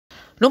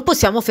Non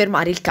possiamo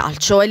fermare il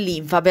calcio e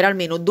l'infa per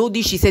almeno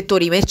 12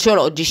 settori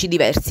merceologici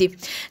diversi.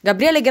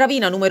 Gabriele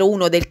Gravina, numero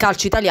 1 del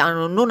calcio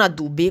italiano, non ha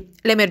dubbi.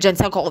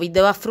 L'emergenza Covid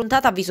va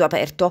affrontata a viso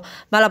aperto,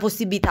 ma la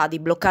possibilità di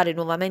bloccare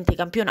nuovamente i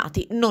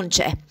campionati non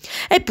c'è.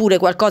 Eppure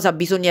qualcosa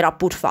bisognerà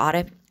pur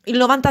fare. Il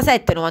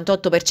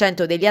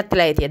 97-98% degli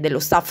atleti e dello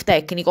staff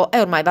tecnico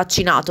è ormai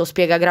vaccinato,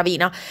 spiega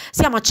Gravina.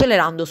 Stiamo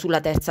accelerando sulla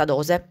terza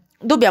dose.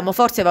 Dobbiamo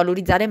forse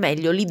valorizzare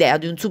meglio l'idea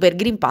di un super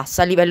Green Pass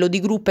a livello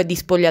di gruppo e di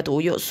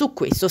spogliatoio, su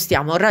questo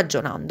stiamo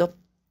ragionando.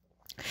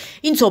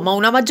 Insomma,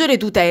 una maggiore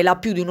tutela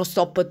più di uno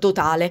stop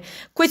totale,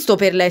 questo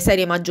per le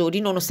serie maggiori,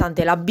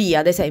 nonostante la B,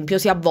 ad esempio,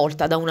 sia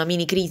avvolta da una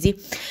mini crisi.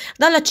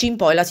 Dalla C in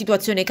poi la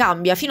situazione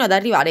cambia fino ad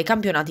arrivare ai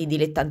campionati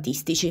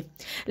dilettantistici.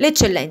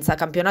 L'eccellenza,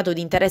 campionato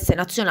di interesse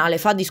nazionale,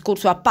 fa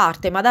discorso a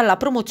parte, ma dalla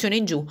promozione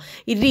in giù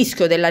il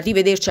rischio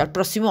dell'arrivederci al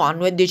prossimo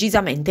anno è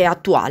decisamente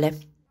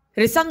attuale.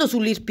 Restando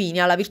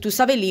sull'Irpinia, la Virtus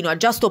Avellino ha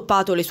già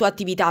stoppato le sue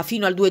attività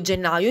fino al 2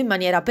 gennaio in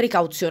maniera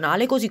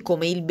precauzionale, così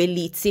come il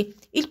Bellizzi.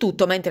 Il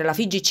tutto mentre la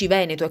FIGC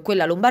Veneto e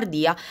quella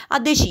Lombardia ha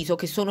deciso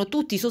che sono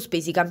tutti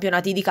sospesi i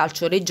campionati di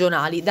calcio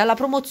regionali dalla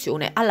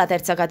promozione alla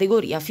terza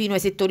categoria fino ai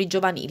settori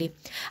giovanili.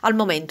 Al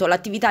momento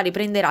l'attività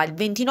riprenderà il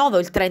 29 o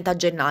il 30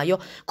 gennaio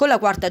con la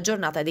quarta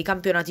giornata dei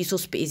campionati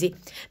sospesi,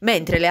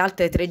 mentre le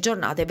altre 3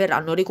 giornate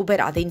verranno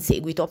recuperate in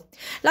seguito.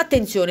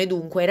 L'attenzione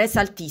dunque resta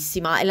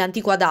altissima e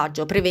l'antico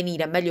adagio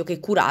prevenire è meglio che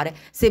curare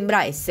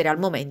sembra essere al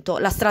momento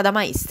la strada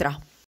maestra.